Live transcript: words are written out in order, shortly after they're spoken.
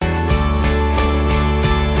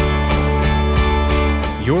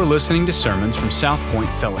You're listening to sermons from South Point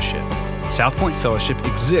Fellowship. South Point Fellowship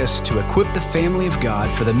exists to equip the family of God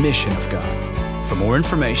for the mission of God. For more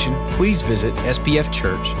information, please visit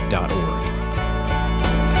spfchurch.org.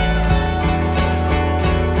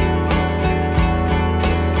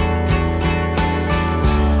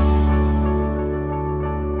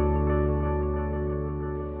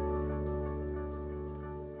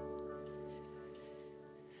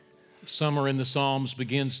 Summer in the Psalms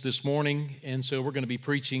begins this morning, and so we're going to be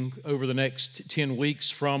preaching over the next 10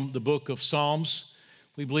 weeks from the book of Psalms.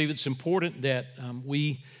 We believe it's important that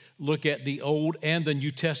we look at the Old and the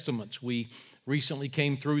New Testaments. We recently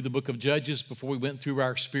came through the book of Judges before we went through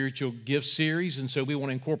our spiritual gift series, and so we want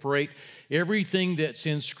to incorporate everything that's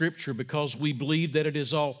in Scripture because we believe that it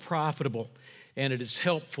is all profitable and it is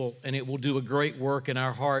helpful and it will do a great work in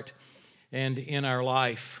our heart and in our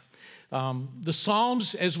life. The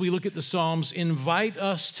Psalms, as we look at the Psalms, invite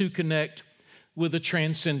us to connect with a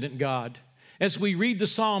transcendent God. As we read the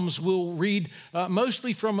Psalms, we'll read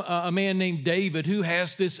mostly from a man named David who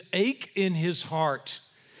has this ache in his heart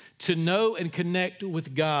to know and connect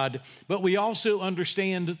with God. But we also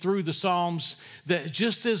understand through the Psalms that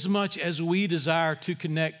just as much as we desire to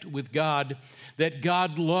connect with God, that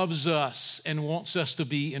God loves us and wants us to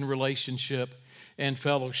be in relationship and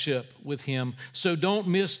fellowship with Him. So don't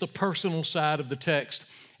miss the personal side of the text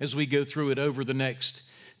as we go through it over the next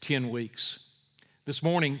 10 weeks. This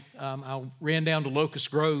morning, I ran down to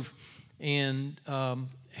Locust Grove and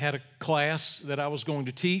had a class that I was going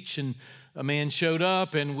to teach, and a man showed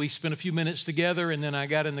up, and we spent a few minutes together, and then I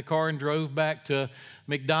got in the car and drove back to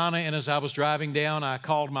McDonough, and as I was driving down, I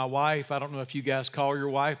called my wife. I don't know if you guys call your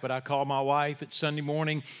wife, but I called my wife. It's Sunday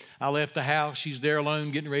morning. I left the house. She's there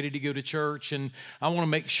alone, getting ready to go to church, and I want to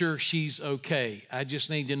make sure she's okay. I just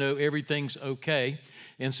need to know everything's okay.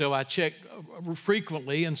 And so I check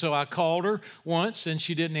frequently, and so I called her once, and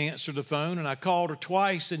she didn't answer the phone, and I called her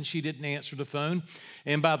twice, and she didn't answer the phone.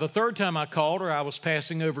 And by the third time I called her, I was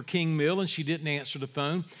passing over King Mill, and she didn't answer the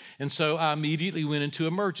phone. And so I immediately went into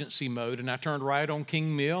emergency mode, and I turned right on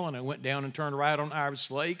King Mill, and I went down and turned right on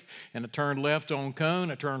Iris Lake, and I turned left on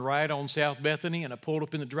Cone, I turned right on South Bethany, and I pulled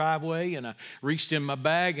up in the driveway, and I reached in my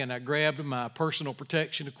bag, and I grabbed my personal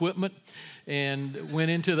protection equipment, and went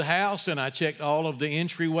into the house, and I checked all of the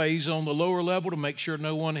entryways on the lower level to make sure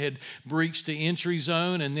no one had breached the entry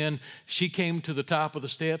zone. And then she came to the top of the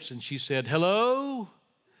steps and she said, "Hello?"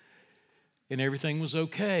 And everything was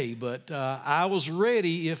okay, but I was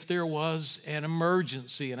ready if there was an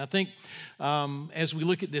emergency. And I think as we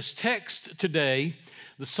look at this text today,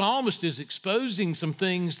 the psalmist is exposing some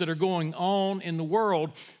things that are going on in the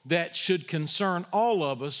world that should concern all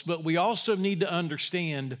of us, but we also need to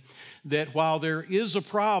understand that while there is a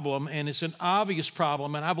problem, and it's an obvious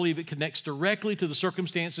problem, and I believe it connects directly to the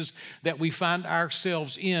circumstances that we find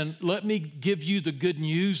ourselves in, let me give you the good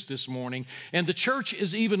news this morning. And the church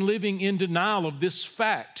is even living in denial of this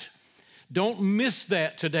fact. Don't miss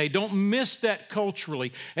that today. Don't miss that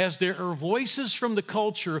culturally, as there are voices from the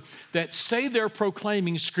culture that say they're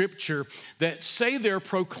proclaiming Scripture, that say they're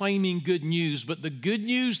proclaiming good news, but the good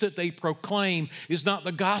news that they proclaim is not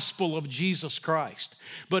the gospel of Jesus Christ,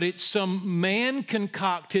 but it's some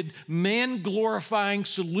man-concocted, man-glorifying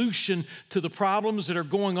solution to the problems that are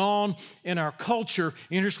going on in our culture.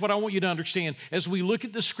 And here's what I want you to understand. As we look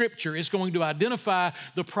at the Scripture, it's going to identify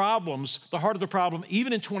the problems, the heart of the problem,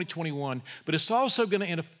 even in 2021, but it's also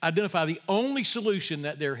going to identify the only solution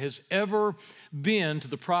that there has ever been to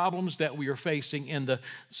the problems that we are facing, and the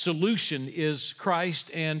solution is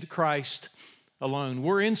Christ and Christ alone.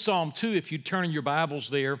 We're in Psalm 2, if you turn in your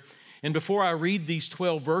Bibles there. And before I read these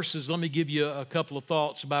 12 verses, let me give you a couple of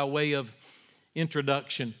thoughts by way of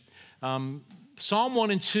introduction. Psalm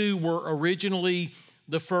 1 and 2 were originally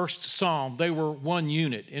the first psalm. They were one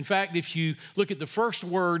unit. In fact, if you look at the first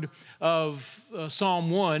word of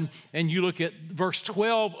Psalm 1 and you look at verse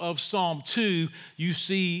 12 of Psalm 2, you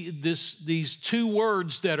see these two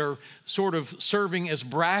words that are sort of serving as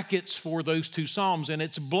brackets for those two psalms, and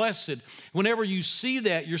it's blessed. Whenever you see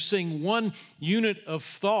that, you're seeing one unit of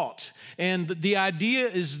thought. And the idea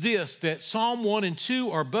is this, that Psalm 1 and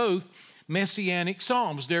 2 are both messianic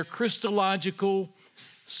psalms. They're Christological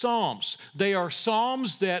psalms. They are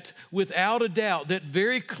psalms that, without a doubt, that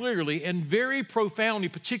very clearly and very profoundly,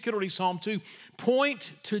 particularly Psalm 2,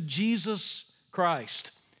 point to Jesus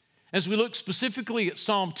Christ. As we look specifically at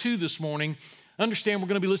Psalm 2 this morning, understand we're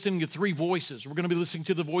going to be listening to three voices. We're going to be listening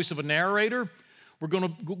to the voice of a narrator. We're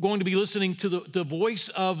going to be listening to the voice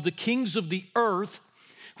of the kings of the earth,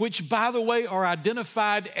 which, by the way, are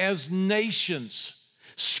identified as nations.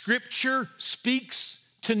 Scripture speaks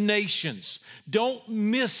to nations. Don't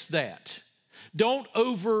miss that. Don't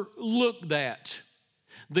overlook that.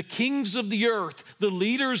 The kings of the earth, the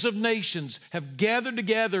leaders of nations have gathered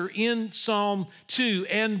together in Psalm 2,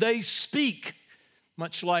 and they speak,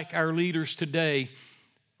 much like our leaders today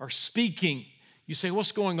are speaking. You say,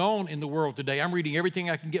 what's going on in the world today? I'm reading everything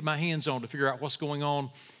I can get my hands on to figure out what's going on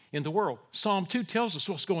in the world. Psalm 2 tells us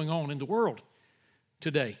what's going on in the world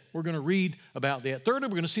today. We're going to read about that. Thirdly,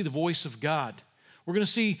 we're going to see the voice of God. We're going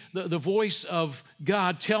to see the voice of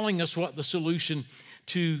God telling us what the solution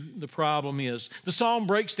to the problem is. The psalm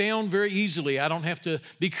breaks down very easily. I don't have to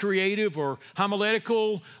be creative or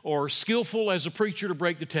homiletical or skillful as a preacher to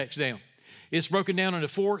break the text down. It's broken down into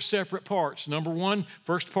 4 separate parts. Number 1,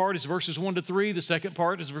 first part is verses 1 to 3. The second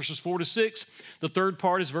part is verses 4 to 6. The third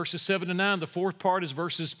part is verses 7 to 9. The fourth part is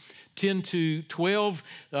verses 10 to 12.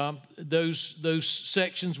 Those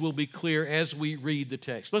sections will be clear as we read the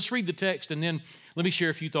text. Let's read the text, and then let me share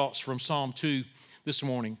a few thoughts from Psalm 2 this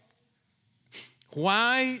morning.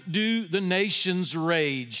 Why do the nations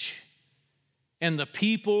rage and the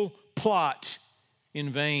people plot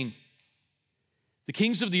in vain? The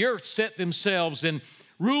kings of the earth set themselves, and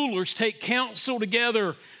rulers take counsel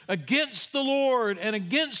together against the Lord and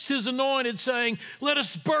against his anointed, saying, let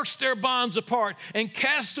us burst their bonds apart and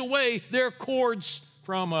cast away their cords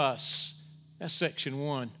from us. That's section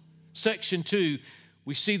 1. Section 2,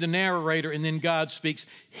 we see the narrator, and then God speaks.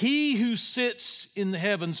 He who sits in the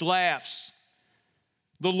heavens laughs.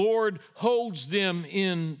 The Lord holds them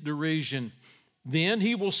in derision. Then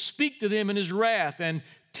he will speak to them in his wrath and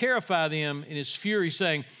terrify them in his fury,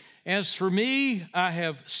 saying, as for me, I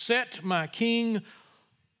have set my king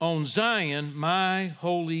on Zion, my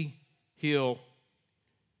holy hill.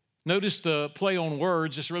 Notice the play on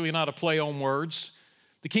words. It's really not a play on words.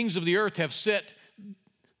 The kings of the earth have set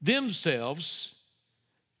themselves.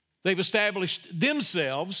 They've established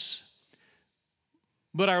themselves.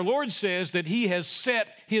 But our Lord says that he has set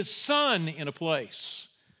his son in a place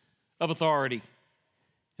of authority.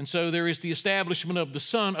 And so there is the establishment of the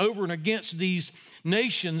son over and against these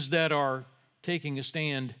nations that are taking a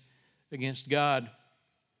stand against God.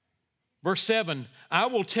 Verse 7, I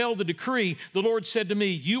will tell the decree. The Lord said to me,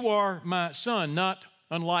 you are my son, not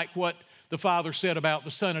unlike what the Father said about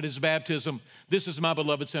the Son at his baptism. This is my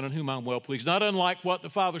beloved Son in whom I'm well pleased. Not unlike what the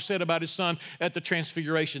Father said about his Son at the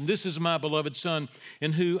Transfiguration. This is my beloved Son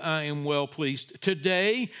in whom I am well pleased.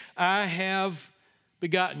 Today I have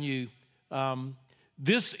begotten you.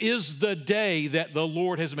 This is the day that the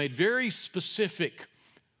Lord has made. Very specific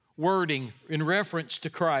wording in reference to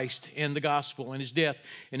Christ and the gospel and his death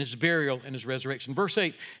and his burial and his resurrection. Verse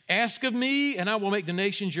 8, ask of me, and I will make the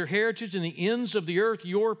nations your heritage and the ends of the earth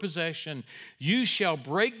your possession. You shall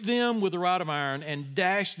break them with a rod of iron and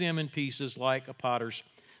dash them in pieces like a potter's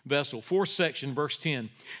vessel. Fourth section, verse 10.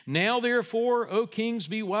 Now therefore, O kings,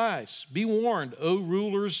 be wise. Be warned, O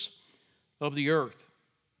rulers of the earth.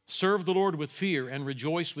 Serve the Lord with fear and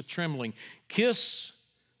rejoice with trembling. Kiss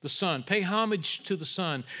the Son. Pay homage to the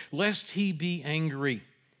Son, lest he be angry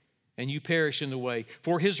and you perish in the way.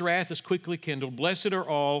 For his wrath is quickly kindled. Blessed are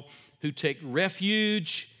all who take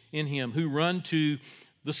refuge in him, who run to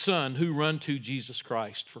the Son, who run to Jesus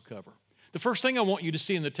Christ for cover. The first thing I want you to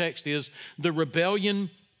see in the text is the rebellion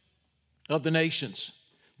of the nations.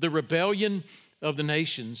 The rebellion of the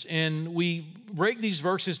nations. And we break these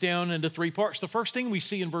verses down into 3 parts. The first thing we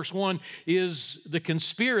see in verse 1 is the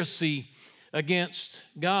conspiracy against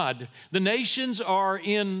God. The nations are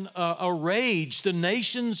in a rage. The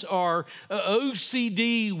nations are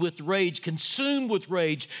OCD with rage, consumed with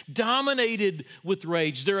rage, dominated with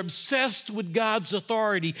rage. They're obsessed with God's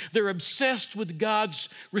authority. They're obsessed with God's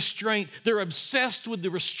restraint. They're obsessed with the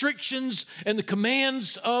restrictions and the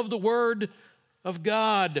commands of the Word of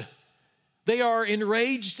God. They are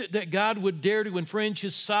enraged that God would dare to infringe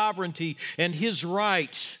his sovereignty and his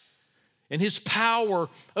right and his power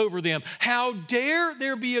over them. How dare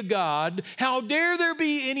there be a God? How dare there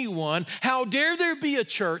be anyone? How dare there be a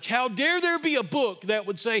church? How dare there be a book that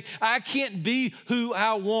would say, I can't be who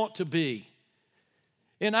I want to be?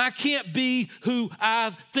 And I can't be who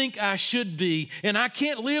I think I should be. And I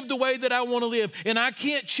can't live the way that I want to live. And I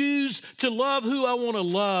can't choose to love who I want to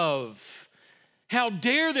love. How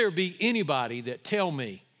dare there be anybody that tell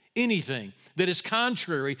me anything that is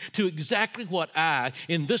contrary to exactly what I,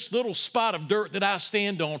 in this little spot of dirt that I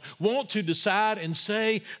stand on, want to decide and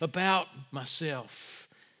say about myself.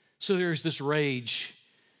 So there's this rage.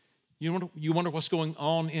 You wonder what's going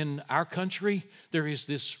on in our country? There is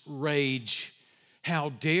this rage. How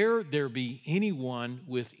dare there be anyone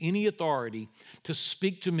with any authority to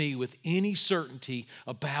speak to me with any certainty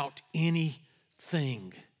about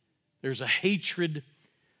anything? There's a hatred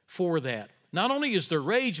for that. not only is there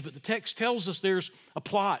rage, but the text tells us there's a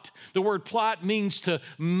plot. The word plot means to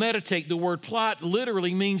meditate. The word plot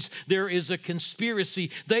literally means there is a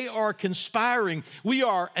conspiracy. They are conspiring. We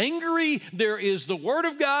are angry. There is the Word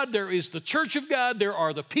of God. There is the church of God. There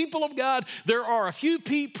are the people of God. There are a few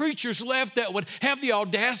preachers left that would have the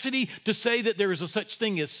audacity to say that there is a such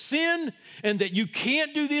thing as sin and that you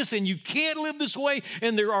can't do this and you can't live this way.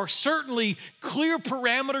 And there are certainly clear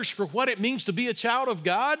parameters for what it means to be a child of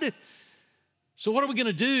God. So what are we going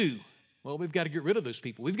to do? Well, we've got to get rid of those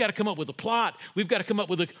people. We've got to come up with a plot. We've got to come up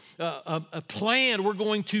with a plan. We're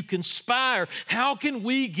going to conspire. How can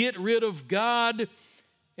we get rid of God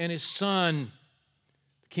and His Son?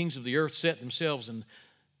 The kings of the earth set themselves, and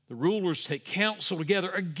the rulers take counsel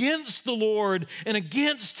together against the Lord and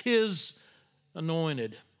against His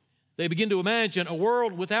anointed. They begin to imagine a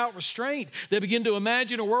world without restraint. They begin to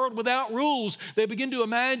imagine a world without rules. They begin to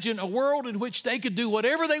imagine a world in which they could do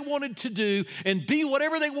whatever they wanted to do and be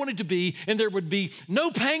whatever they wanted to be, and there would be no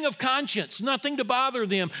pang of conscience, nothing to bother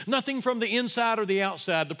them, nothing from the inside or the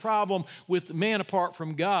outside. The problem with man apart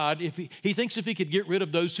from God, if he thinks if he could get rid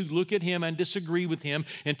of those who look at him and disagree with him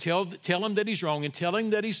and tell him that he's wrong and tell him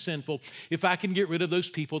that he's sinful, if I can get rid of those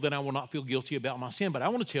people, then I will not feel guilty about my sin. But I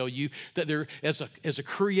want to tell you that there, as a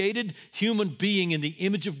created human being in the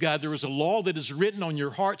image of God, there is a law that is written on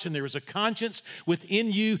your hearts, and there is a conscience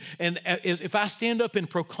within you. And if I stand up and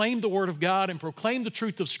proclaim the Word of God and proclaim the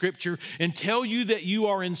truth of Scripture and tell you that you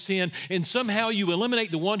are in sin, and somehow you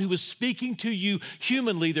eliminate the one who is speaking to you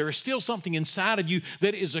humanly, there is still something inside of you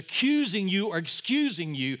that is accusing you or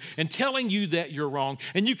excusing you and telling you that you're wrong.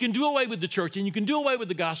 And you can do away with the church, and you can do away with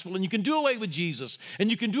the gospel, and you can do away with Jesus, and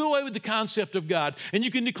you can do away with the concept of God, and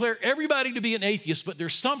you can declare everybody to be an atheist, but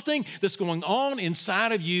there's something that's going on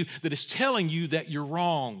inside of you that is telling you that you're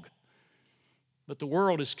wrong. But the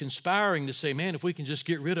world is conspiring to say, man, if we can just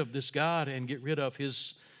get rid of this God and get rid of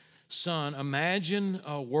His Son, imagine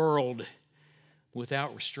a world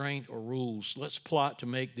without restraint or rules. Let's plot to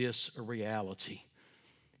make this a reality.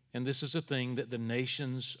 And this is a thing that the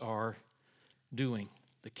nations are doing.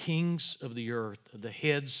 The kings of the earth, the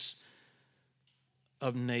heads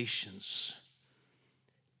of nations.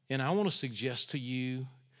 And I want to suggest to you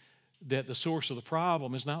that the source of the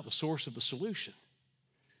problem is not the source of the solution.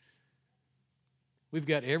 We've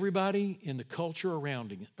got everybody in the culture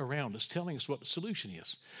around us telling us what the solution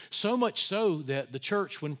is. So much so that the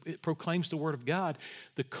church, when it proclaims the Word of God,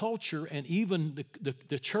 the culture and even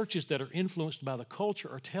the churches that are influenced by the culture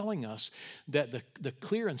are telling us that the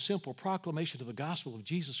clear and simple proclamation of the gospel of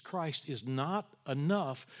Jesus Christ is not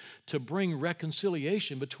enough to bring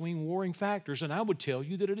reconciliation between warring factors. And I would tell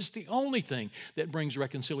you that it is the only thing that brings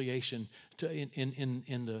reconciliation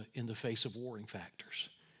in the face of warring factors.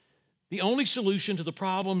 The only solution to the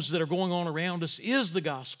problems that are going on around us is the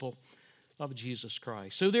gospel of Jesus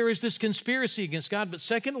Christ. So there is this conspiracy against God. But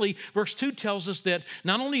secondly, verse 2 tells us that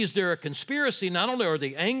not only is there a conspiracy, not only are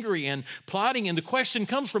they angry and plotting, and the question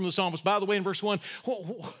comes from the psalmist. By the way, in verse 1,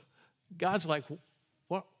 God's like,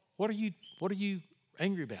 what are you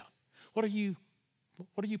angry about? What are you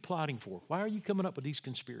plotting for? Why are you coming up with these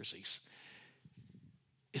conspiracies?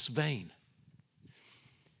 It's vain.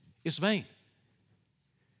 It's vain.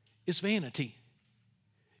 It's vanity.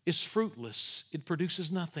 It's fruitless. It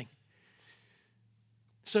produces nothing.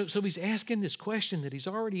 So he's asking this question that he's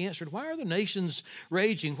already answered. Why are the nations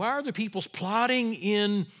raging? Why are the peoples plotting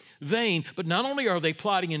in vain? But not only are they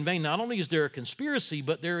plotting in vain, not only is there a conspiracy,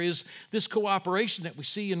 but there is this cooperation that we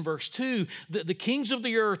see in verse 2. The kings of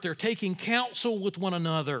the earth, they're taking counsel with one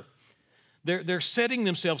another. They're setting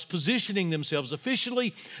themselves, positioning themselves,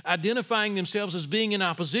 officially identifying themselves as being in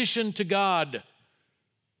opposition to God.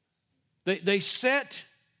 They set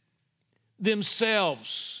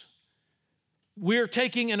themselves. We're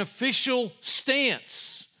taking an official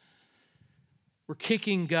stance. We're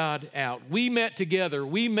kicking God out. We met together.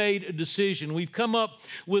 We made a decision. We've come up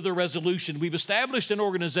with a resolution. We've established an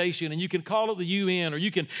organization, and you can call it the UN, or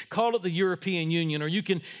you can call it the European Union, or you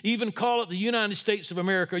can even call it the United States of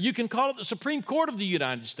America, or you can call it the Supreme Court of the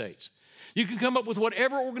United States. You can come up with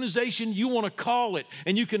whatever organization you want to call it,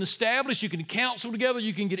 and you can establish, you can counsel together,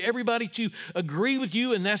 you can get everybody to agree with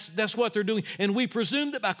you, and that's what they're doing. And we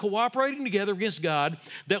presume that by cooperating together against God,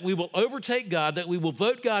 that we will overtake God, that we will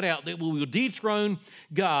vote God out, that we will dethrone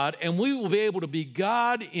God, and we will be able to be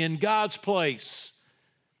God in God's place.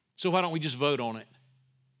 So why don't we just vote on it?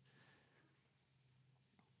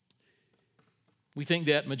 We think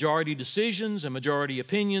that majority decisions and majority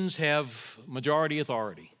opinions have majority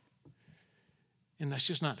authority. And that's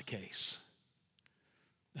just not the case.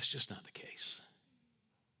 That's just not the case.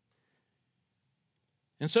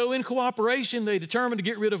 And so in cooperation, they determined to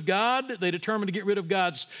get rid of God. They determined to get rid of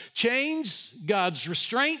God's chains, God's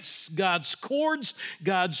restraints, God's cords,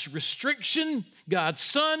 God's restriction, God's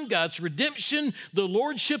Son, God's redemption, the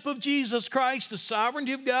lordship of Jesus Christ, the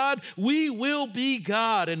sovereignty of God. We will be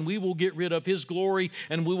God, and we will get rid of His glory,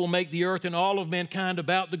 and we will make the earth and all of mankind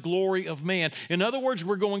about the glory of man. In other words,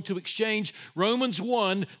 we're going to exchange Romans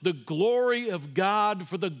 1, the glory of God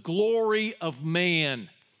for the glory of man.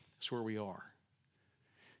 That's where we are.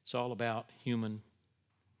 It's all about human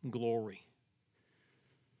glory.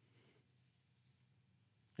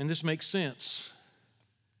 And this makes sense.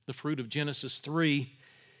 The fruit of Genesis 3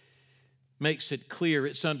 makes it clear,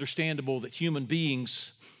 it's understandable that human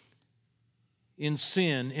beings in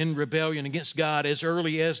sin, in rebellion against God as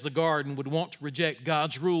early as the garden would want to reject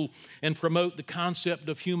God's rule and promote the concept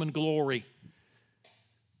of human glory.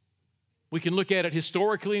 We can look at it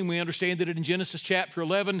historically, and we understand that in Genesis chapter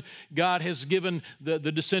 11, God has given the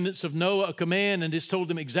descendants of Noah a command and has told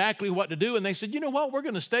them exactly what to do. And they said, you know what, we're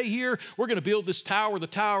going to stay here. We're going to build this tower, the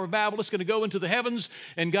Tower of Babel. It's going to go into the heavens.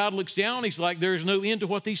 And God looks down. He's like, there's no end to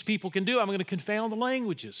what these people can do. I'm going to confound the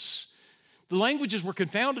languages. The languages were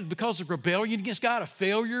confounded because of rebellion against God, a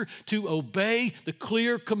failure to obey the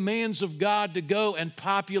clear commands of God to go and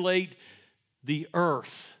populate the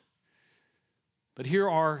earth. But here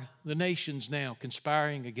are the nations now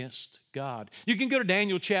conspiring against God. You can go to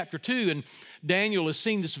Daniel chapter 2, and Daniel has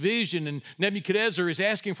seen this vision, and Nebuchadnezzar is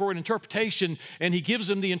asking for an interpretation, and he gives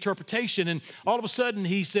him the interpretation, and all of a sudden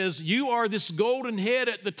he says, you are this golden head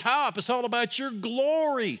at the top. It's all about your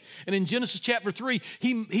glory. And in Genesis chapter 3,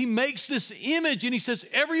 he makes this image, and he says,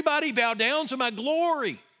 everybody bow down to my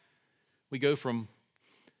glory. We go from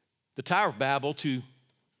the Tower of Babel to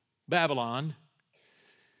Babylon.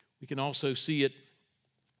 We can also see it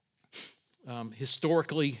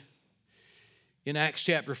historically in Acts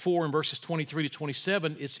chapter 4 and verses 23 to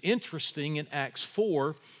 27. It's interesting in Acts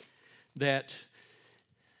 4 that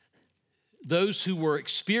those who were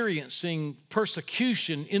experiencing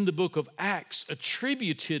persecution in the book of Acts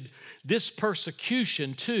attributed this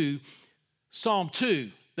persecution to Psalm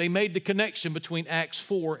 2. They made the connection between Acts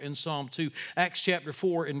 4 and Psalm 2. Acts chapter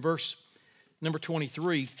 4 in verse number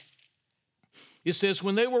 23. It says,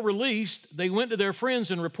 when they were released, they went to their friends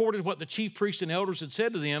and reported what the chief priests and elders had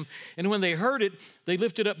said to them. And when they heard it, they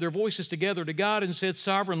lifted up their voices together to God and said,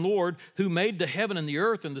 Sovereign Lord, who made the heaven and the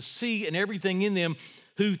earth and the sea and everything in them,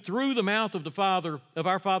 who through the mouth of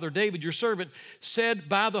our father David, your servant, said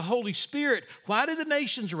by the Holy Spirit, why did the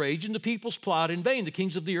nations rage and the peoples plot in vain? The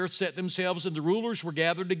kings of the earth set themselves and the rulers were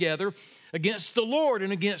gathered together against the Lord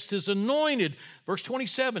and against His anointed. Verse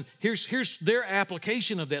 27, here's their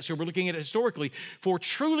application of that. So we're looking at it historically. For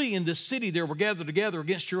truly in this city there were gathered together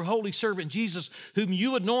against your holy servant Jesus, whom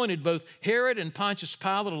you anointed, both Herod and Pontius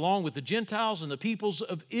Pilate, along with the Gentiles and the peoples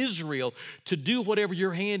of Israel, to do whatever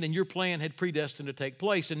your hand and your plan had predestined to take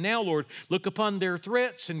place. And now, Lord, look upon their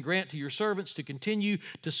threats and grant to your servants to continue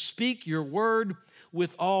to speak your word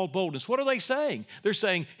with all boldness. What are they saying? They're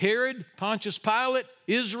saying Herod, Pontius Pilate,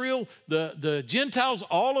 Israel, the Gentiles,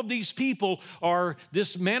 all of these people are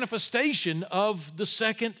this manifestation of the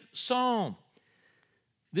second psalm.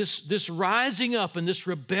 This rising up and this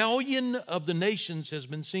rebellion of the nations has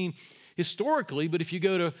been seen historically, but if you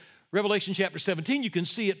go to Revelation chapter 17, you can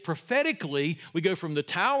see it prophetically. We go from the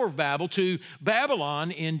Tower of Babel to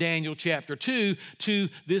Babylon in Daniel chapter 2 to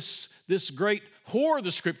this great whore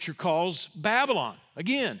the Scripture calls Babylon.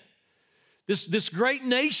 Again, this great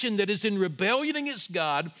nation that is in rebellion against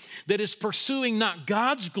God, that is pursuing not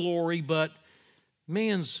God's glory, but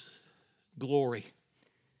man's glory.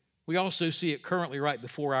 We also see it currently right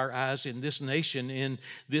before our eyes in this nation, in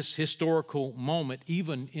this historical moment,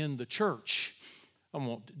 even in the church. I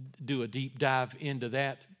won't do a deep dive into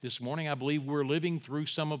that this morning. I believe we're living through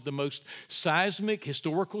some of the most seismic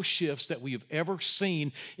historical shifts that we have ever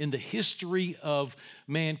seen in the history of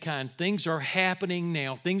mankind. Things are happening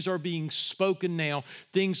now. Things are being spoken now.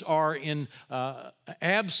 Things are in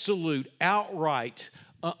absolute, outright,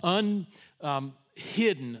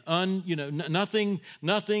 hidden. Nothing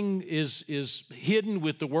is hidden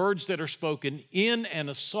with the words that are spoken in an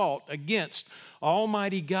assault against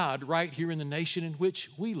Almighty God right here in the nation in which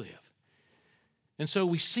we live. And so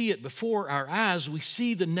we see it before our eyes. We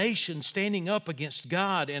see the nation standing up against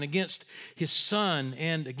God and against His Son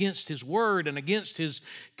and against His Word and against His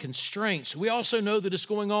constraints. We also know that it's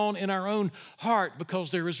going on in our own heart because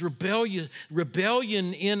there is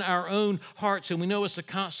rebellion in our own hearts, and we know it's a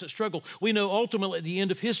constant struggle. We know ultimately at the end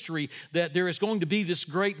of history that there is going to be this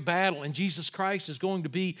great battle, and Jesus Christ is going to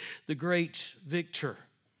be the great victor.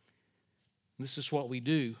 This is what we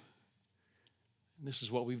do. This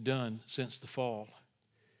is what we've done since the fall.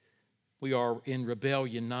 We are in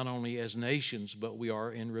rebellion not only as nations, but we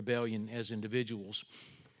are in rebellion as individuals.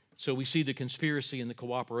 So we see the conspiracy and the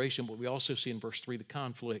cooperation, but we also see in verse 3 the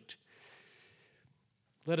conflict.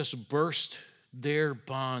 Let us burst their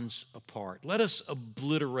bonds apart. Let us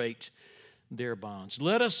obliterate their bonds.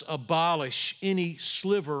 Let us abolish any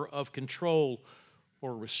sliver of control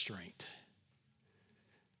or restraint.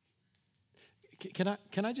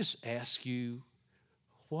 Can I just ask you,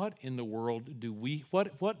 what in the world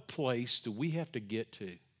what place do we have to get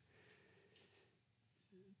to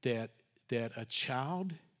that a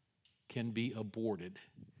child can be aborted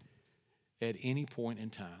at any point in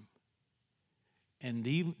time, and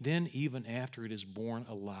then even after it is born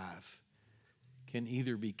alive, can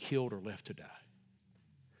either be killed or left to die?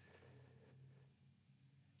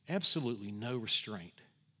 Absolutely no restraint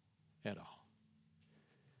at all.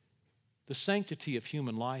 The sanctity of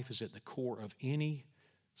human life is at the core of any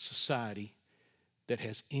society that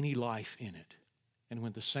has any life in it. And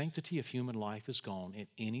when the sanctity of human life is gone in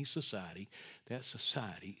any society, that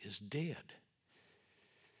society is dead.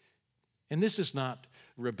 And this is not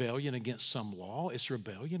rebellion against some law. It's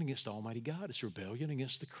rebellion against Almighty God. It's rebellion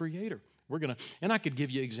against the Creator. And I could give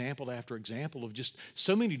you example after example of just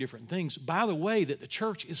so many different things. By the way, that the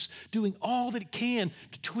church is doing all that it can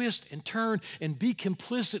to twist and turn and be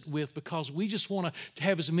complicit with, because we just want to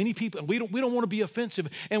have as many people, and we don't want to be offensive,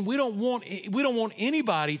 and we don't want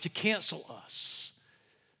anybody to cancel us.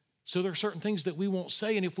 So there are certain things that we won't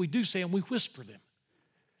say, and if we do say them, we whisper them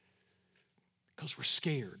because we're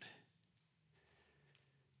scared.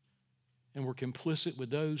 And we're complicit with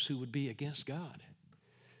those who would be against God.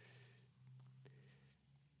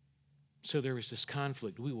 So there is this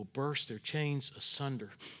conflict. We will burst their chains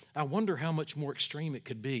asunder. I wonder how much more extreme it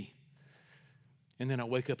could be. And then I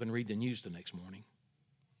wake up and read the news the next morning.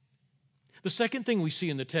 The second thing we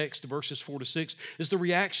see in the text, verses 4 to 6, is the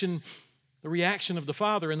reaction of the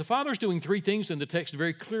Father. And the Father is doing three things in the text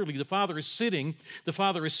very clearly. The Father is sitting, the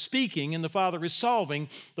Father is speaking, and the Father is solving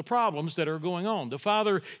the problems that are going on. The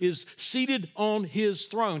Father is seated on His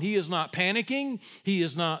throne. He is not panicking. He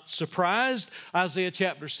is not surprised. Isaiah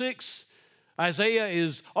chapter 6, Isaiah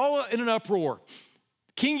is all in an uproar.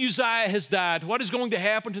 King Uzziah has died. What is going to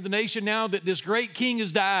happen to the nation now that this great king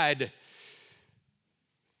has died?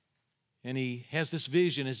 And he has this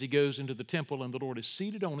vision as he goes into the temple, and the Lord is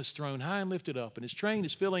seated on His throne, high and lifted up, and His train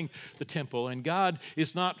is filling the temple. And God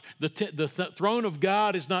is not, the throne of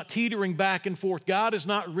God is not teetering back and forth. God is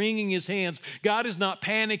not wringing His hands. God is not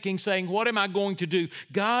panicking, saying, what am I going to do?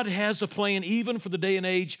 God has a plan even for the day and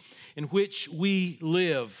age in which we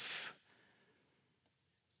live.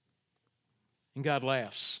 And God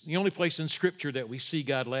laughs. The only place in Scripture that we see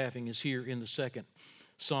God laughing is here in the second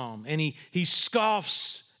Psalm. And He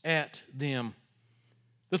scoffs at them.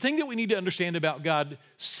 The thing that we need to understand about God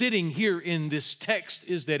sitting here in this text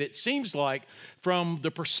is that it seems like, from the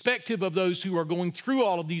perspective of those who are going through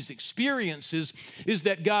all of these experiences, is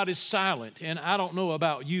that God is silent. And I don't know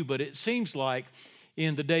about you, but it seems like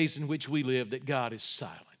in the days in which we live that God is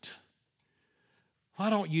silent. Why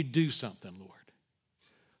don't you do something, Lord?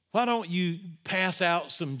 Why don't you pass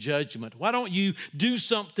out some judgment? Why don't you do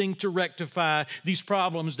something to rectify these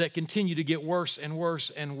problems that continue to get worse and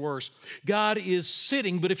worse and worse? God is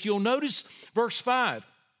sitting, but if you'll notice verse 5,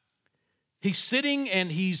 He's sitting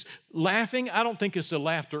and He's laughing. I don't think it's a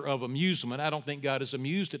laughter of amusement. I don't think God is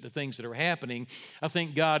amused at the things that are happening. I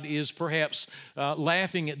think God is perhaps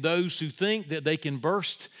laughing at those who think that they can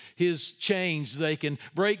burst His chains, they can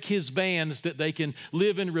break His bands, that they can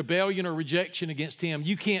live in rebellion or rejection against Him.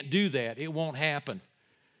 You can't do that. It won't happen.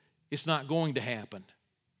 It's not going to happen.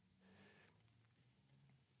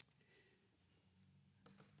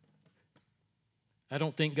 I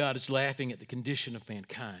don't think God is laughing at the condition of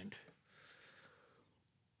mankind.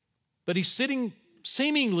 But He's sitting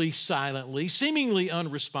seemingly silently, seemingly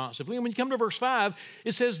unresponsively. And when you come to verse 5,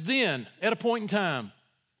 it says, then, at a point in time,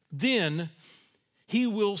 then He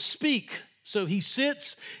will speak. So He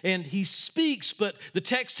sits and He speaks, but the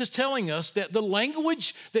text is telling us that the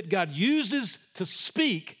language that God uses to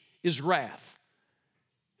speak is wrath.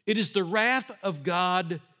 It is the wrath of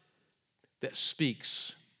God that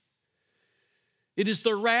speaks. It is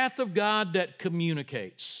the wrath of God that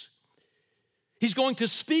communicates. He's going to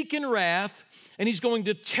speak in wrath, and He's going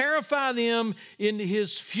to terrify them in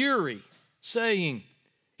His fury, saying,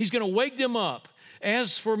 He's going to wake them up.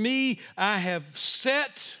 As for me, I have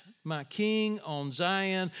set my king on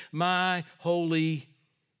Zion, my holy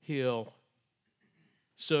hill.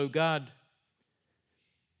 So God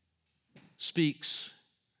speaks.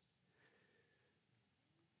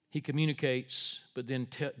 He communicates, but then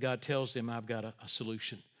God tells them, I've got a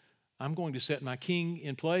solution. I'm going to set my king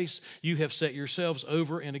in place. You have set yourselves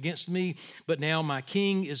over and against me, but now my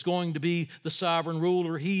king is going to be the sovereign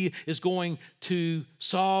ruler. He is going to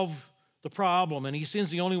solve the problem, and he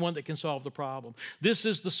sends the only one that can solve the problem. This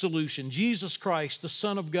is the solution. Jesus Christ, the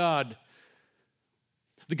Son of God,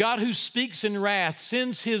 the God who speaks in wrath,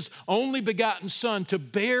 sends his only begotten Son to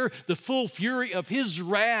bear the full fury of his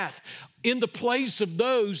wrath in the place of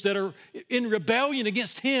those that are in rebellion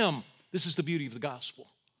against him. This is the beauty of the gospel.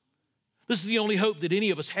 This is the only hope that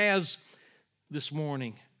any of us has this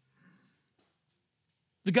morning.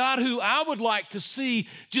 The God who I would like to see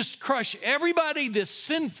just crush everybody that's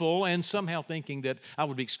sinful, and somehow thinking that I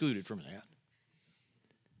would be excluded from that.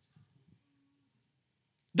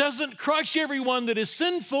 Doesn't crush everyone that is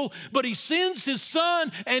sinful, but he sends his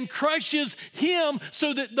Son and crushes him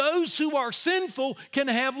so that those who are sinful can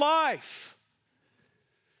have life.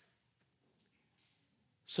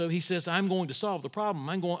 So he says, I'm going to solve the problem.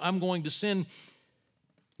 I'm going to send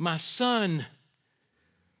my Son.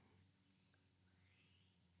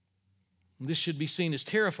 This should be seen as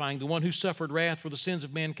terrifying. The one who suffered wrath for the sins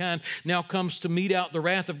of mankind now comes to mete out the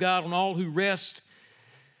wrath of God on all who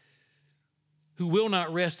will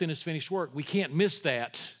not rest in his finished work. We can't miss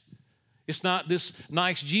that. It's not this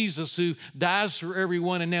nice Jesus who dies for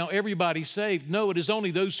everyone and now everybody's saved. No, it is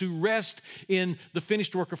only those who rest in the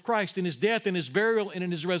finished work of Christ, in his death, in his burial, and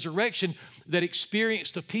in his resurrection that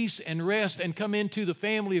experience the peace and rest and come into the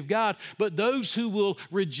family of God. But those who will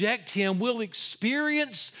reject him will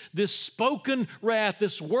experience this spoken wrath,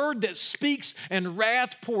 this word that speaks and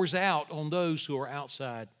wrath pours out on those who are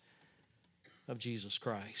outside of Jesus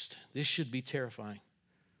Christ. This should be terrifying.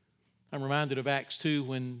 I'm reminded of Acts 2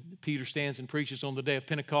 when Peter stands and preaches on the day of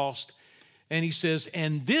Pentecost, and he says,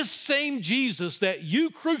 and this same Jesus that you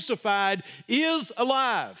crucified is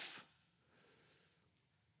alive.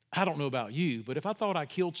 I don't know about you, but if I thought I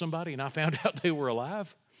killed somebody and I found out they were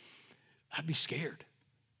alive, I'd be scared.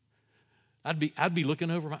 I'd be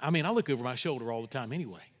looking over I look over my shoulder all the time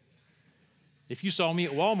anyway. If you saw me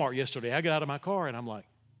at Walmart yesterday, I got out of my car and I'm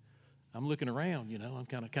looking around, I'm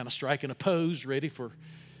kind of striking a pose, ready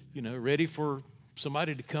for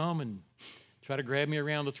somebody to come and try to grab me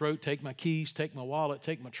around the throat, take my keys, take my wallet,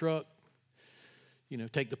 take my truck,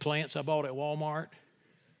 take the plants I bought at Walmart.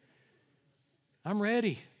 I'm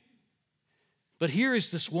ready. But here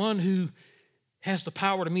is this one who has the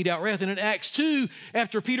power to mete out wrath. And in Acts 2,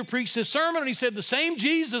 after Peter preached his sermon and he said, the same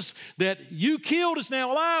Jesus that you killed is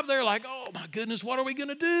now alive, they're like, oh my goodness, what are we going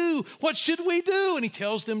to do? What should we do? And he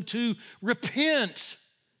tells them to repent,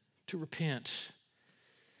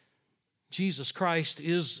 Jesus Christ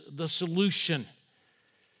is the solution.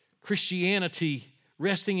 Christianity,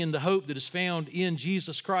 resting in the hope that is found in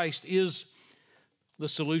Jesus Christ, is the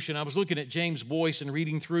solution. I was looking at James Boyce and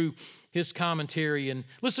reading through his commentary, and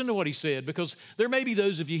listen to what he said, because there may be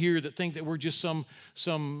those of you here that think that we're just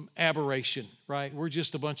some aberration, right? We're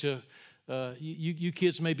just a bunch of, you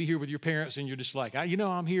kids may be here with your parents and you're just like,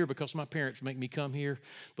 I'm here because my parents make me come here,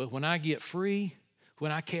 but when I get free,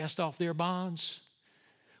 when I cast off their bonds,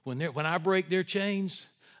 when I break their chains,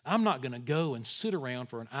 I'm not going to go and sit around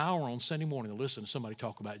for an hour on Sunday morning to listen to somebody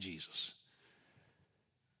talk about Jesus.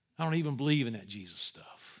 I don't even believe in that Jesus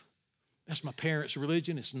stuff. That's my parents'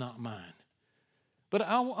 religion. It's not mine. But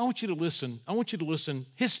I want you to listen. I want you to listen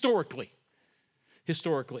historically.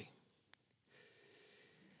 Historically.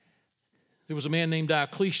 There was a man named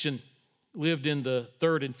Diocletian, lived in the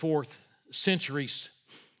 3rd and 4th centuries.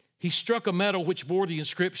 He struck a medal which bore the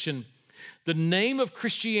inscription, the name of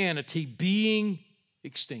Christianity being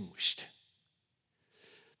extinguished.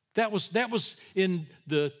 That was in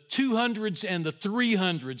the 200s and the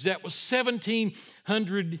 300s. That was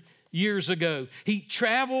 1700 years ago. He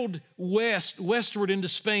traveled westward into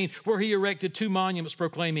Spain, where he erected 2 monuments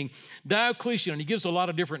proclaiming Diocletian, and he gives a lot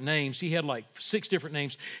of different names. He had like 6 different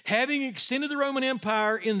names. Having extended the Roman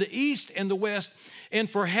Empire in the east and the west, and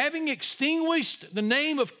for having extinguished the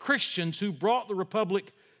name of Christians who brought the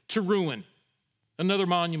republic to ruin. Another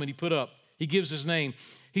monument he put up, he gives his name.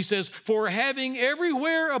 He says, for having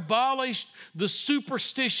everywhere abolished the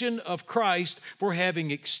superstition of Christ, for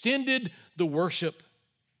having extended the worship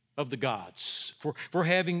of the gods. For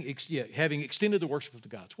having extended the worship of the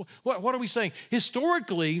gods. What are we saying?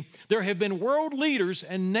 Historically, there have been world leaders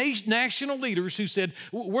and national leaders who said,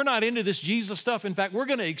 we're not into this Jesus stuff. In fact, we're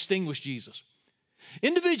going to extinguish Jesus.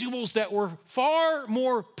 Individuals that were far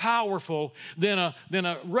more powerful than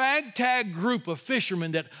a ragtag group of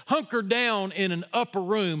fishermen that hunkered down in an upper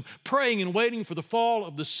room praying and waiting for the fall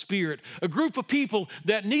of the Spirit. A group of people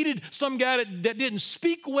that needed some guy that didn't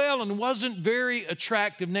speak well and wasn't very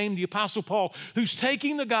attractive, named the Apostle Paul, who's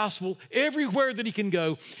taking the gospel everywhere that he can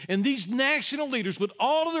go. And these national leaders, with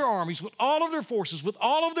all of their armies, with all of their forces, with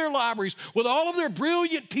all of their libraries, with all of their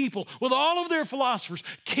brilliant people, with all of their philosophers,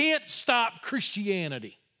 can't stop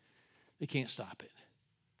Christianity. They can't stop it.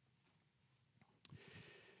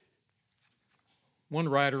 One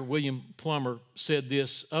writer, William Plummer, said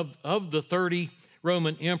this: of the 30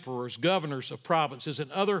 Roman emperors, governors of provinces,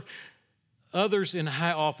 and others in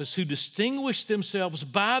high office who distinguished themselves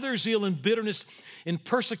by their zeal and bitterness in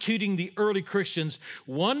persecuting the early Christians,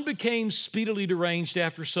 one became speedily deranged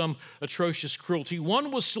after some atrocious cruelty.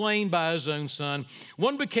 One was slain by his own son.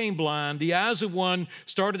 One became blind. The eyes of one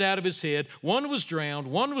started out of his head. One was drowned.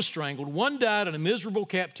 One was strangled. One died in a miserable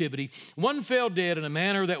captivity. One fell dead in a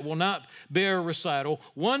manner that will not bear recital.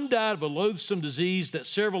 One died of a loathsome disease that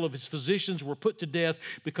several of his physicians were put to death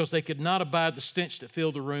because they could not abide the stench that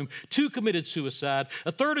filled the room. Two committed suicide.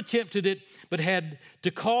 A third attempted it, but had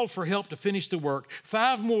to call for help to finish the work.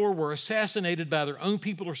 5 more were assassinated by their own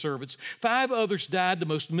people or servants. 5 others died the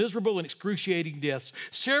most miserable and excruciating deaths,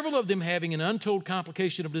 several of them having an untold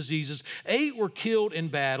complication of diseases. 8 were killed in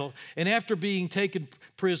battle and after being taken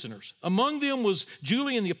prisoners. Among them was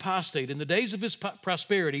Julian the Apostate. In the days of his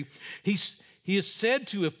prosperity, he is said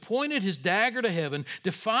to have pointed his dagger to heaven,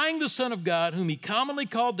 defying the Son of God, whom he commonly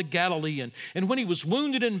called the Galilean. And when he was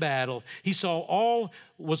wounded in battle, he saw all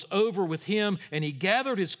was over with him, and he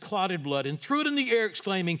gathered his clotted blood and threw it in the air,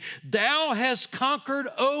 exclaiming, "Thou hast conquered,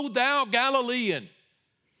 O thou Galilean."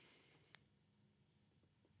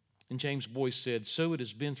 And James Boyce said, "So it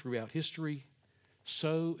has been throughout history,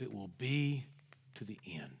 so it will be to the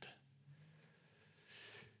end."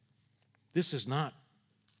 This is not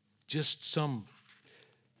just some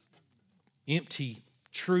empty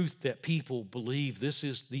truth that people believe. This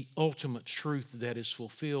is the ultimate truth that is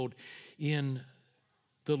fulfilled in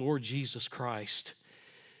the Lord Jesus Christ.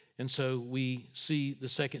 And so we see the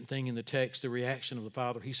second thing in the text, the reaction of the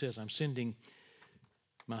Father. He says, "I'm sending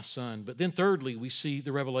my Son." But then thirdly, we see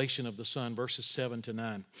the revelation of the Son, verses 7 to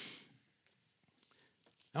 9.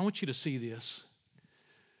 I want you to see this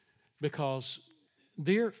because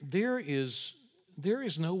there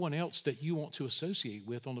is no one else that you want to associate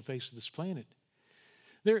with on the face of this planet.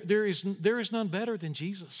 There is none better than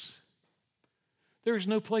Jesus. There is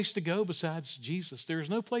no place to go besides Jesus. There is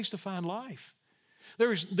no place to find life.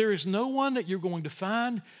 There is no one that you're going to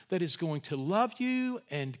find that is going to love you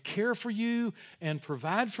and care for you and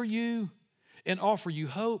provide for you and offer you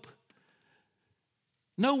hope.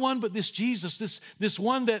 No one but this Jesus, this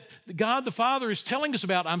one that God the Father is telling us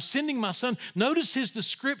about. "I'm sending my Son." Notice his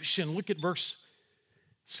description. Look at verse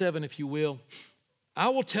 7, if you will. "I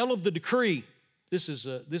will tell of the decree." This is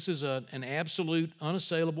an absolute,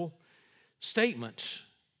 unassailable statement.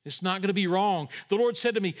 It's not going to be wrong. "The Lord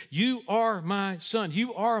said to me, 'You are my Son.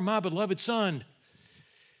 You are my beloved Son.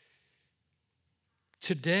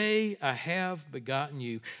 Today I have begotten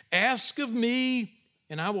you. Ask of me,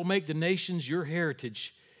 and I will make the nations your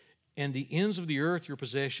heritage and the ends of the earth your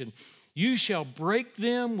possession. You shall break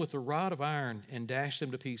them with a rod of iron and dash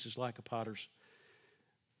them to pieces like a potter's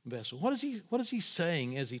vessel." What is he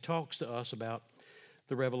saying as he talks to us about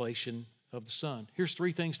the revelation of the Son? Here's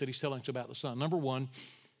 3 things that he's telling us about the Son. Number 1,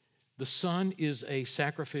 the Son is a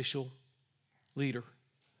sacrificial leader.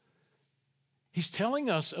 He's telling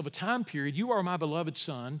us of a time period, "You are my beloved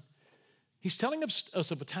Son." He's telling us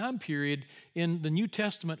of a time period in the New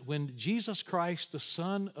Testament when Jesus Christ, the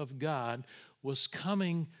Son of God, was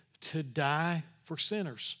coming to die for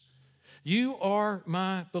sinners. "You are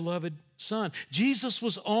my beloved Son." Jesus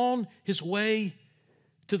was on his way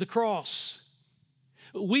to the cross.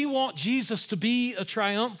 We want Jesus to be a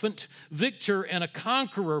triumphant victor and a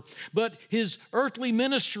conqueror, but his earthly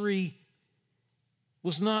ministry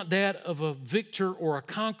was not that of a victor or a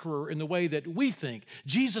conqueror in the way that we think.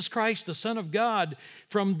 Jesus Christ, the Son of God,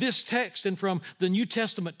 from this text and from the New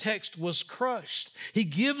Testament text, was crushed. He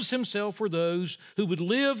gives himself for those who would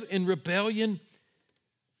live in rebellion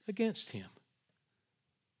against him.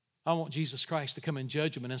 I want Jesus Christ to come in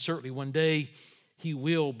judgment, and certainly one day he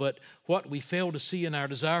will, but what we fail to see in our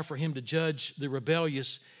desire for him to judge the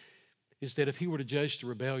rebellious is that if he were to judge the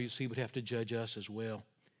rebellious, he would have to judge us as well.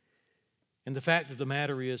 And the fact of the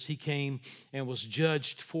matter is, he came and was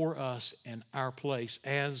judged for us in our place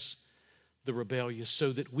as the rebellious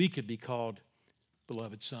so that we could be called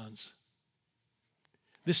beloved sons.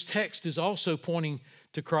 This text is also pointing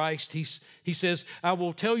to Christ. He says, I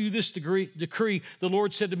will tell you this decree. The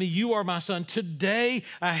Lord said to me, you are my son. Today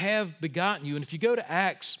I have begotten you. And if you go to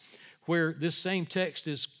Acts, where this same text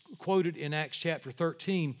is quoted in Acts chapter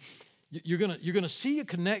 13, you're going to see a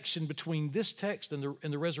connection between this text and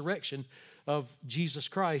the resurrection of Jesus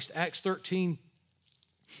Christ. Acts 13,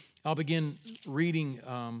 I'll begin reading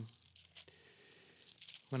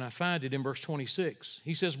when I find it in verse 26.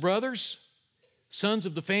 He says, brothers, sons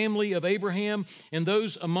of the family of Abraham, and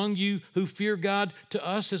those among you who fear God, to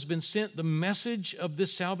us has been sent the message of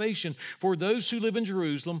this salvation for those who live in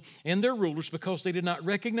Jerusalem and their rulers, because they did not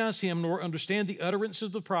recognize him nor understand the utterances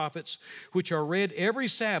of the prophets, which are read every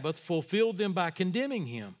Sabbath, fulfilled them by condemning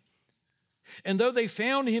him. And though they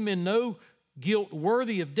found him in no guilt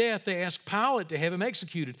worthy of death, they asked Pilate to have him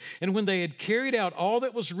executed. And when they had carried out all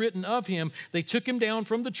that was written of him, they took him down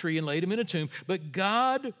from the tree and laid him in a tomb. But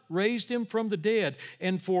God raised him from the dead.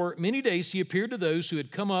 And for many days he appeared to those who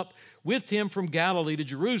had come up with him from Galilee to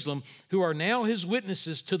Jerusalem, who are now his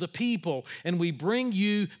witnesses to the people. And we bring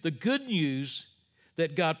you the good news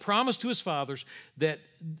that God promised to his fathers, that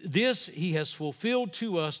this he has fulfilled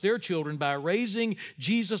to us, their children, by raising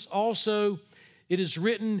Jesus also. It is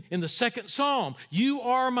written in the second Psalm, you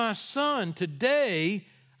are my son, today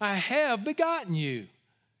I have begotten you.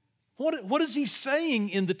 What is he saying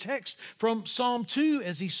in the text from Psalm 2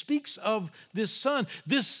 as he speaks of this son?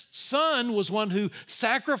 This son was one who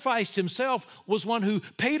sacrificed himself, was one who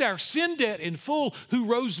paid our sin debt in full, who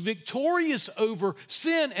rose victorious over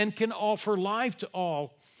sin and can offer life to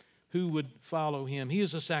all who would follow him. He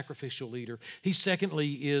is a sacrificial leader. He, secondly,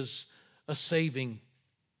 is a saving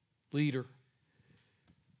leader.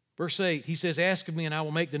 Verse 8, he says, ask of me and I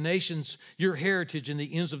will make the nations your heritage and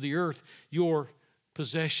the ends of the earth your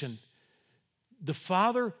possession. The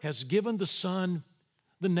Father has given the Son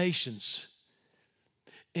the nations.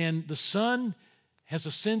 And the Son has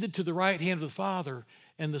ascended to the right hand of the Father.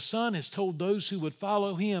 And the Son has told those who would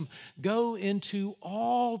follow him, go into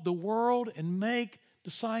all the world and make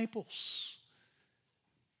disciples.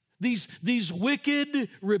 These wicked,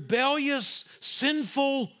 rebellious,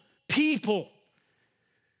 sinful people,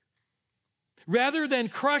 rather than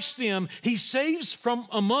crush them, he saves from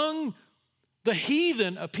among the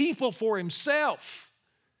heathen a people for himself.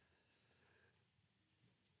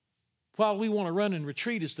 While we want to run and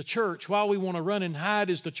retreat as the church, while we want to run and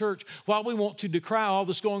hide as the church, while we want to decry all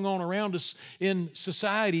that's going on around us in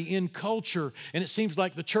society, in culture, and it seems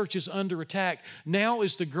like the church is under attack, now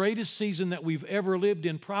is the greatest season that we've ever lived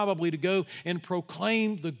in, probably, to go and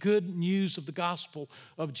proclaim the good news of the gospel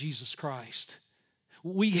of Jesus Christ.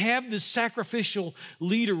 We have this sacrificial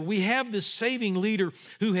leader. We have this saving leader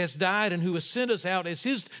who has died and who has sent us out as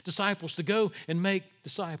his disciples to go and make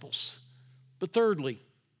disciples. But thirdly,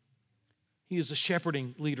 he is a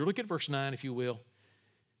shepherding leader. Look at verse 9, if you will.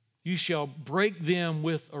 You shall break them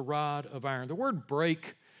with a rod of iron. The word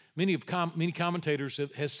break, many commentators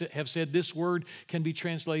have said this word can be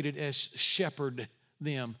translated as shepherd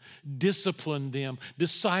them, discipline them,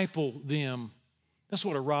 disciple them. That's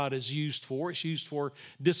what a rod is used for. It's used for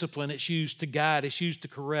discipline. It's used to guide. It's used to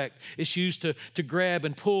correct. It's used to grab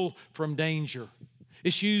and pull from danger.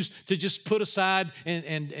 It's used to just put aside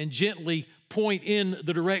and gently point in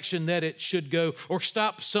the direction that it should go, or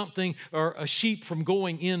stop something or a sheep from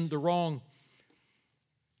going in the wrong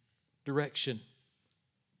direction.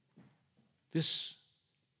 This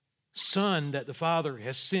Son that the Father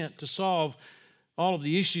has sent to solve all of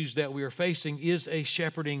the issues that we are facing is a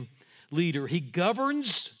shepherding leader. He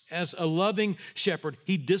governs as a loving shepherd.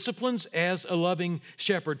 He disciplines as a loving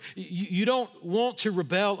shepherd. You don't want to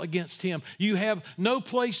rebel against him. You have no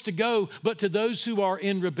place to go but to those who are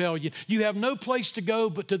in rebellion. You have no place to go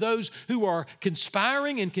but to those who are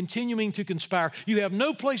conspiring and continuing to conspire. You have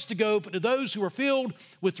no place to go but to those who are filled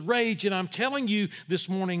with rage. And I'm telling you this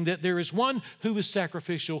morning that there is one who is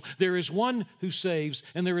sacrificial, there is one who saves,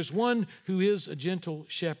 and there is one who is a gentle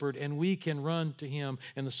shepherd, and we can run to him.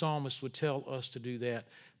 And the psalmist would tell us to do that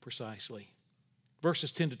precisely.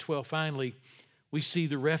 Verses 10 to 12, finally, we see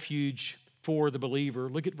the refuge for the believer.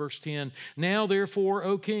 Look at verse 10. Now, therefore,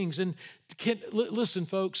 O kings, and listen,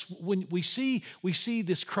 folks, when we see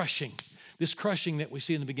this crushing that we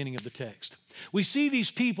see in the beginning of the text. We see these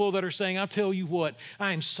people that are saying, I'll tell you what,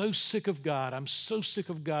 I am so sick of God. I'm so sick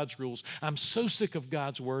of God's rules. I'm so sick of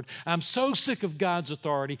God's word. I'm so sick of God's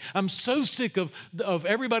authority. I'm so sick of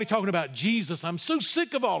everybody talking about Jesus. I'm so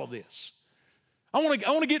sick of all of this. I want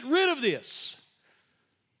to get rid of this.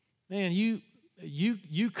 Man,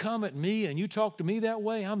 you come at me and you talk to me that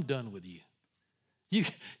way, I'm done with you.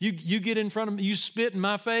 You get in front of me, you spit in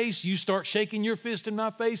my face, you start shaking your fist in my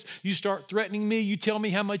face, you start threatening me, you tell me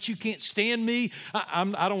how much you can't stand me. I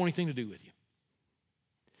don't want anything to do with you.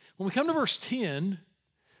 When we come to verse 10,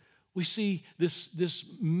 we see this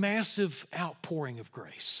massive outpouring of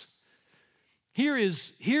grace. Here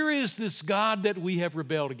is this God that we have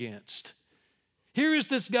rebelled against. Here is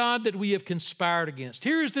this God that we have conspired against.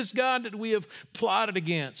 Here is this God that we have plotted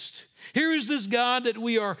against. Here is this God that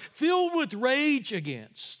we are filled with rage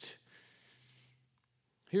against.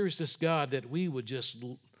 Here is this God that we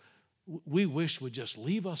wish would just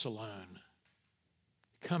leave us alone,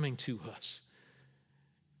 coming to us.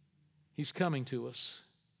 He's coming to us.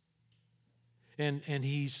 And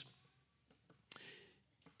he's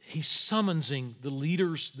summoning the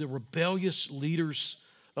leaders, the rebellious leaders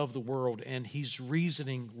of the world, and he's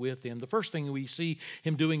reasoning with them. The first thing we see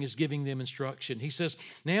him doing is giving them instruction. He says,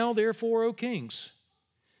 "Now therefore, O kings,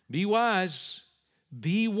 be wise,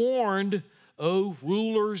 be warned, O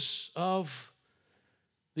rulers of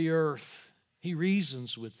the earth." He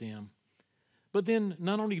reasons with them. But then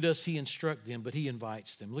not only does he instruct them, but he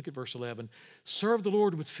invites them. Look at verse 11. "Serve the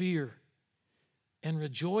Lord with fear and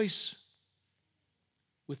rejoice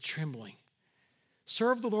with trembling."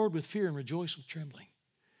 Serve the Lord with fear and rejoice with trembling.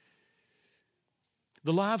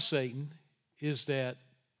 The lie of Satan is that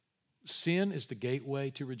sin is the gateway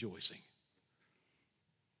to rejoicing.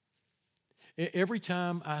 Every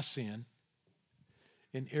time I sin,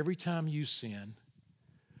 and every time you sin,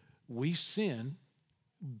 we sin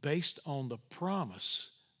based on the promise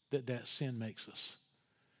that sin makes us.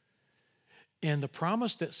 And the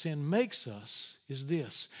promise that sin makes us is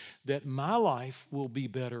this, that my life will be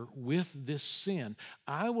better with this sin.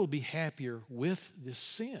 I will be happier with this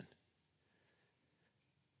sin.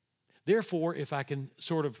 Therefore, if I can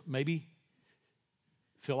sort of maybe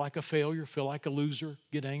feel like a failure, feel like a loser,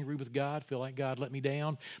 get angry with God, feel like God let me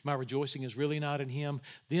down, my rejoicing is really not in Him,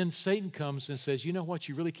 then Satan comes and says, "You know what,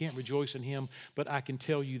 you really can't rejoice in Him, but I can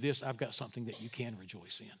tell you this, I've got something that you can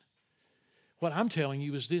rejoice in." What I'm telling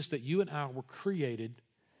you is this, that you and I were created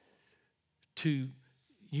to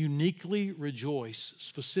uniquely rejoice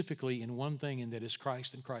specifically in one thing, and that is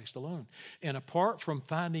Christ and Christ alone. And apart from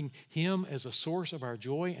finding Him as a source of our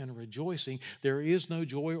joy and rejoicing, there is no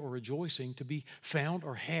joy or rejoicing to be found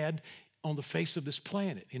or had on the face of this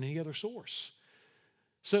planet in any other source.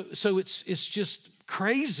 So it's just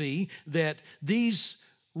crazy that these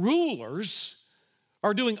rulers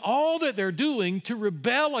are doing all that they're doing to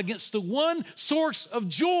rebel against the one source of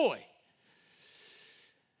joy.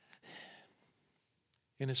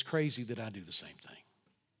 And it's crazy that I do the same thing.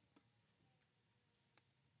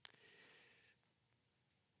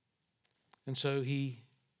 And so he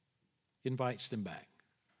invites them back.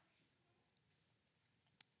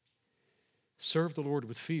 Serve the Lord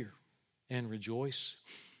with fear and rejoice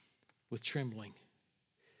with trembling.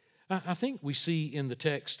 I think we see in the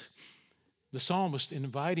text the psalmist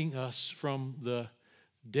inviting us from the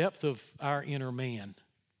depth of our inner man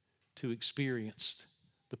to experience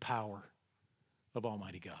the power of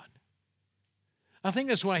Almighty God. I think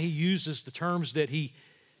that's why he uses the terms that he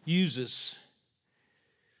uses.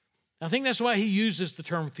 I think that's why he uses the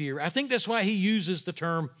term fear. I think that's why he uses the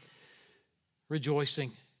term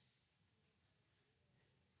rejoicing.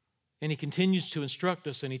 And he continues to instruct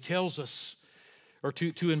us, and he tells us, or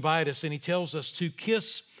to invite us, and he tells us to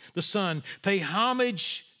kiss the Son, pay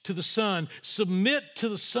homage to the Son, submit to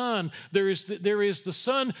the Son. There is the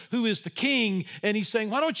Son who is the King, and he's saying,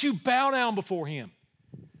 why don't you bow down before him?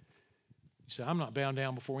 You say, I'm not bowing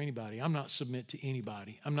down before anybody. I'm not submit to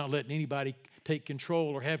anybody. I'm not letting anybody take control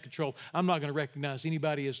or have control. I'm not going to recognize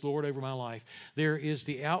anybody as Lord over my life. There is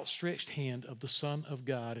the outstretched hand of the Son of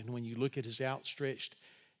God, and when you look at his outstretched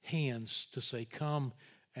hands to say, come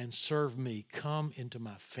and serve me, come into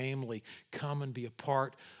my family, come and be a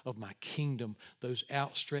part of my kingdom. Those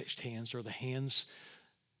outstretched hands are the hands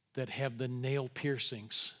that have the nail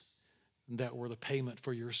piercings that were the payment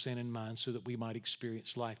for your sin and mine, so that we might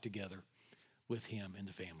experience life together with him in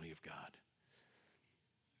the family of God.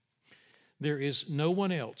 There is no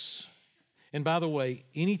one else. And by the way,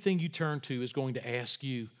 anything you turn to is going to ask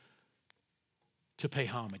you to pay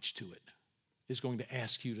homage to it, is going to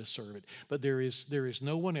ask you to serve it. But there is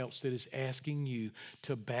no one else that is asking you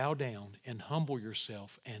to bow down and humble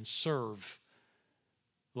yourself and serve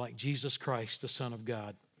like Jesus Christ, the Son of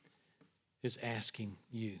God, is asking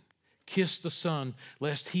you. Kiss the Son,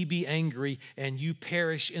 lest he be angry and you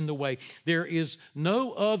perish in the way. There is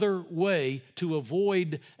no other way to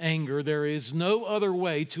avoid anger. There is no other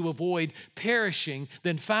way to avoid perishing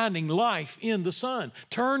than finding life in the Son.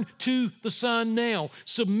 Turn to the Son now.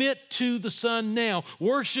 Submit to the Son now.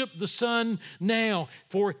 Worship the Son now,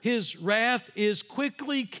 for his wrath is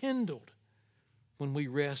quickly kindled when we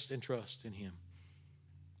rest and trust in him.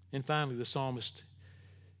 And finally, the psalmist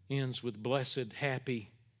ends with, blessed, happy,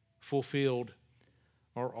 fulfilled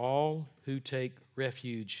are all who take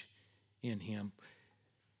refuge in him,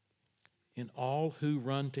 in all who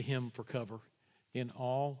run to him for cover, in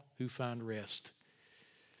all who find rest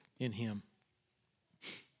in him.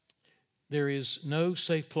 There is no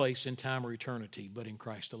safe place in time or eternity but in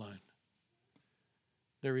Christ alone.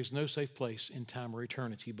 There is no safe place in time or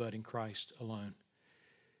eternity but in Christ alone.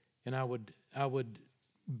 And I would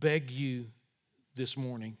beg you this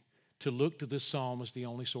morning to look to this psalm as the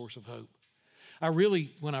only source of hope. I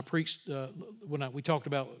really, when I preached, we talked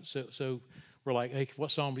about, so we're like, hey, what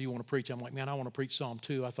psalm do you want to preach? I'm like, man, I want to preach Psalm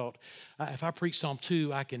 2. I thought, if I preach Psalm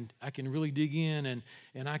 2, I can really dig in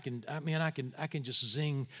and I can just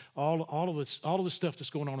zing all of this stuff that's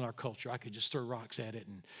going on in our culture. I could just throw rocks at it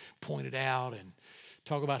and point it out and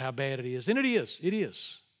talk about how bad it is. And it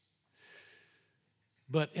is.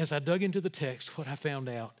 But as I dug into the text, what I found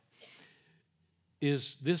out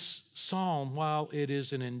is this psalm, while it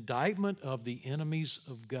is an indictment of the enemies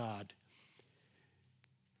of God,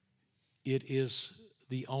 it is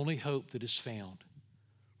the only hope that is found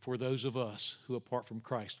for those of us who, apart from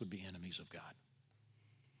Christ, would be enemies of God.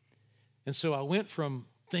 And so I went from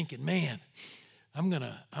thinking, man, I'm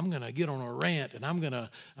gonna get on a rant and I'm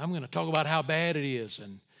gonna talk about how bad it is,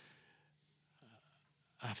 and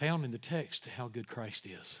I found in the text how good Christ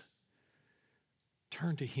is.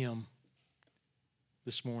 Turn to him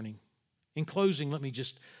this morning. In closing, let me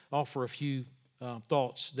just offer a few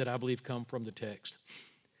thoughts that I believe come from the text.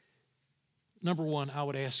 Number one, I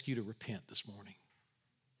would ask you to repent this morning.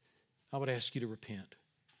 I would ask you to repent.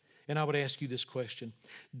 And I would ask you this question: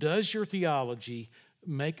 does your theology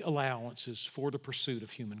make allowances for the pursuit of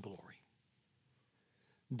human glory?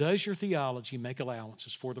 Does your theology make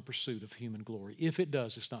allowances for the pursuit of human glory? If it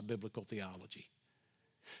does, it's not biblical theology.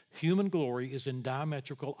 Human glory is in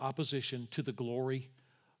diametrical opposition to the glory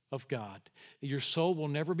of God. Your soul will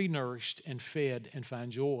never be nourished and fed and find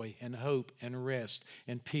joy and hope and rest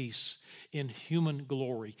and peace in human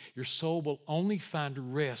glory. Your soul will only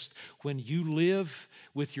find rest when you live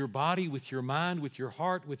with your body, with your mind, with your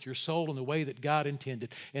heart, with your soul in the way that God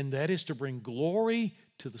intended. And that is to bring glory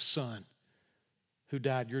to the Son who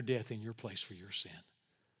died your death in your place for your sin.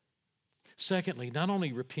 Secondly, not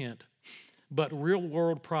only repent, but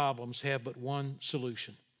real-world problems have but one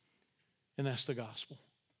solution, and that's the gospel.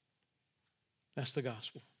 That's the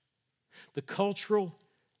gospel. The cultural,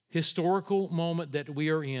 historical moment that we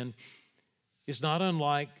are in is not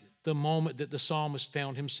unlike the moment that the psalmist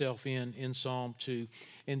found himself in Psalm 2.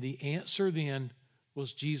 And the answer then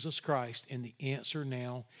was Jesus Christ, and the answer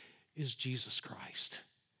now is Jesus Christ.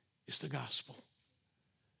 It's the gospel.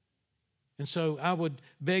 And so I would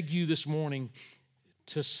beg you this morning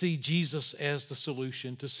to see Jesus as the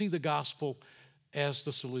solution, to see the gospel as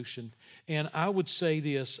the solution. And I would say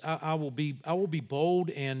this, I will be bold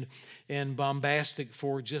and bombastic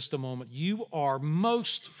for just a moment. You are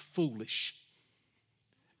most foolish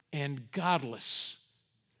and godless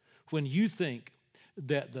when you think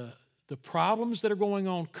that the problems that are going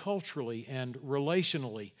on culturally and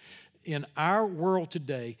relationally in our world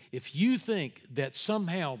today, if you think that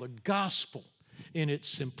somehow the gospel in its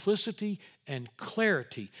simplicity and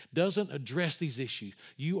clarity doesn't address these issues,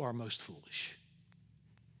 you are most foolish.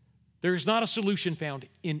 There is not a solution found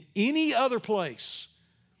in any other place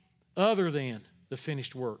other than the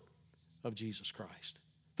finished work of Jesus Christ.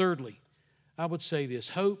 Thirdly, I would say this: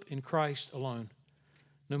 hope in Christ alone,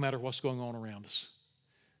 no matter what's going on around us.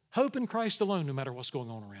 Hope in Christ alone, no matter what's going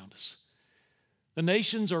on around us. The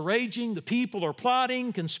nations are raging, the people are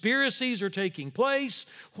plotting, conspiracies are taking place.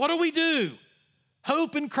 What do?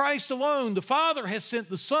 Hope in Christ alone. The Father has sent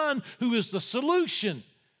the Son, who is the solution.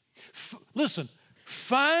 Listen,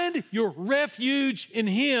 find your refuge in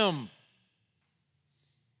Him.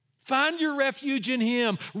 Find your refuge in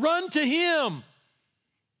Him. Run to Him.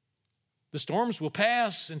 The storms will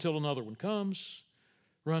pass until another one comes.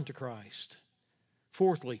 Run to Christ.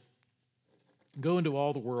 Fourthly, go into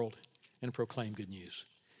all the world and proclaim good news.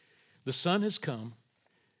 The Son has come,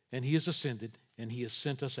 and He has ascended, and He has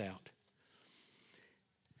sent us out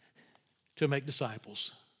to make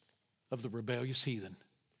disciples of the rebellious heathen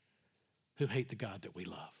who hate the God that we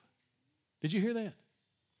love. Did you hear that?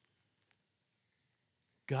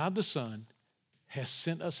 God the Son has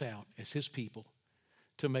sent us out as His people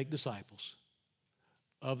to make disciples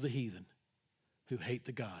of the heathen who hate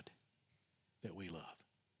the God that we love.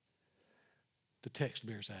 The text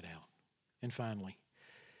bears that out. And finally,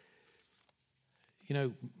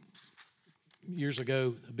 years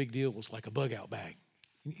ago, a big deal was like a bug-out bag.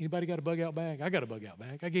 Anybody got a bug-out bag? I got a bug-out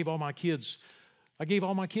bag. I gave all my kids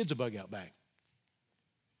a bug-out bag.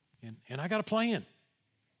 And I got a plan,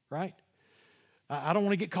 right? I don't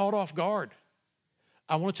want to get caught off guard.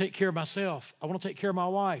 I want to take care of myself. I want to take care of my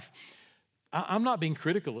wife. I'm not being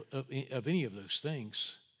critical of any of those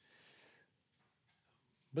things.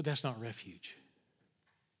 But that's not refuge.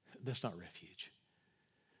 That's not refuge.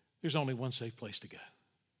 There's only one safe place to go,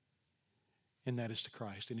 and that is to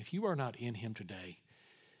Christ. And if you are not in Him today,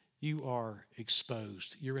 you are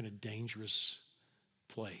exposed. You're in a dangerous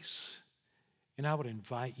place. And I would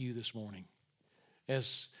invite you this morning,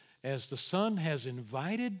 as the Son has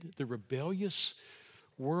invited the rebellious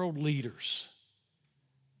world leaders,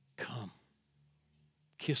 come,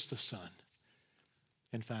 kiss the Son,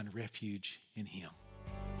 and find refuge in Him.